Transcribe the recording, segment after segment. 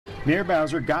Mayor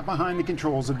Bowser got behind the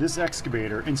controls of this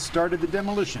excavator and started the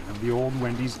demolition of the old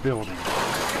Wendy's building.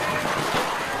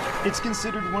 It's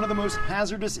considered one of the most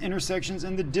hazardous intersections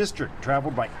in the district,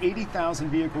 traveled by 80,000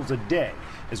 vehicles a day,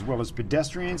 as well as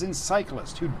pedestrians and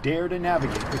cyclists who dare to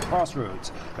navigate the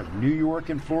crossroads of New York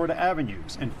and Florida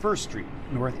Avenues and 1st Street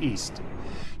Northeast.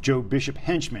 Joe Bishop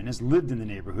Henchman has lived in the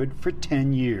neighborhood for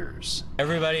 10 years.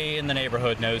 Everybody in the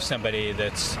neighborhood knows somebody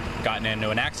that's gotten into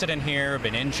an accident here,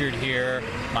 been injured here.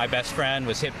 My best friend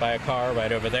was hit by a car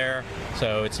right over there,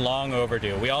 so it's long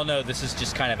overdue. We all know this is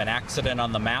just kind of an accident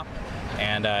on the map,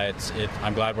 and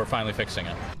I'm glad we're finally fixing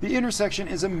it. The intersection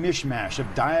is a mishmash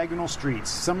of diagonal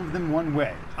streets, some of them one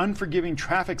way, unforgiving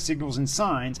traffic signals and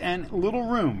signs, and little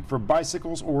room for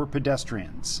bicycles or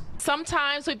pedestrians.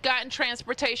 Sometimes we've gotten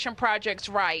transportation projects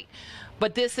right,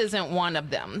 but this isn't one of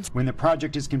them. When the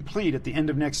project is complete at the end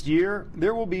of next year,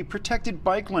 there will be protected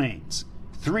bike lanes,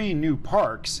 3 new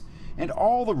parks, and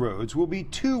all the roads will be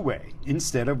 2-way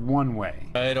instead of 1-way.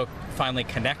 It'll finally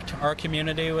connect our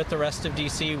community with the rest of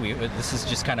D.C. This is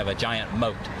just kind of a giant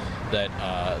moat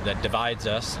that divides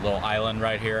us, a little island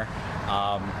right here.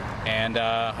 And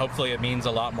hopefully it means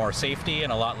a lot more safety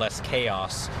and a lot less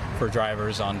chaos for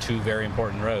drivers on 2 very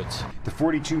important roads. The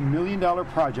 $42 million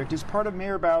project is part of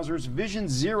Mayor Bowser's Vision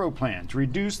Zero plan to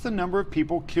reduce the number of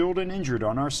people killed and injured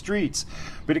on our streets.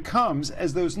 But it comes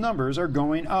as those numbers are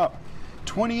going up.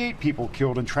 28 people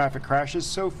killed in traffic crashes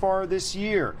so far this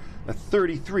year, a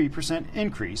 33%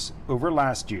 increase over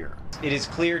last year. It is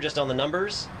clear just on the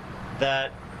numbers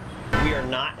that we are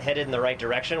not headed in the right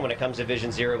direction when it comes to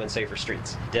Vision Zero and safer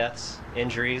streets. Deaths,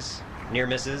 injuries, near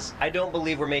misses. I don't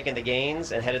believe we're making the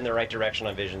gains and headed in the right direction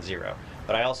on Vision Zero.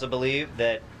 But I also believe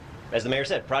that, as the mayor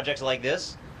said, projects like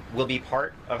this will be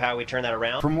part of how we turn that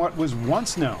around. From what was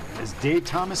once known as Dave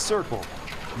Thomas Circle,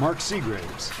 Mark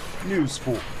Segraves, News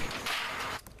 4.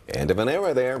 End of an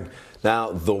era there.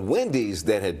 Now, the Wendy's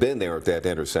that had been there at that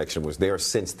intersection was there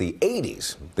since the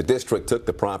 80s. The district took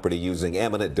the property using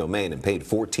eminent domain and paid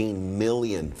 $14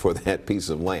 million for that piece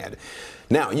of land.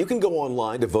 Now, you can go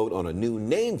online to vote on a new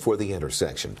name for the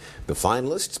intersection. The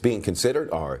finalists being considered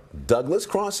are Douglas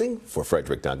Crossing, for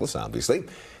Frederick Douglass, obviously,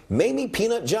 Mamie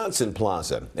Peanut Johnson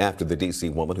Plaza, after the D.C.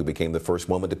 woman who became the first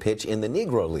woman to pitch in the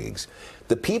Negro Leagues,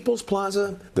 the People's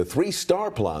Plaza, the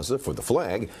 3-Star Plaza for the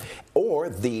flag, or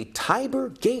the Tiber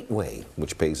Gateway,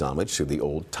 which pays homage to the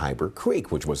old Tiber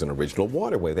Creek, which was an original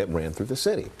waterway that ran through the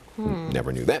city.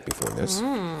 Never knew that before this.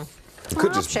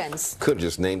 Could have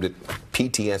just named it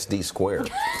PTSD Square.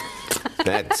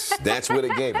 That's what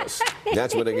it gave us.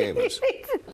 That's what it gave us.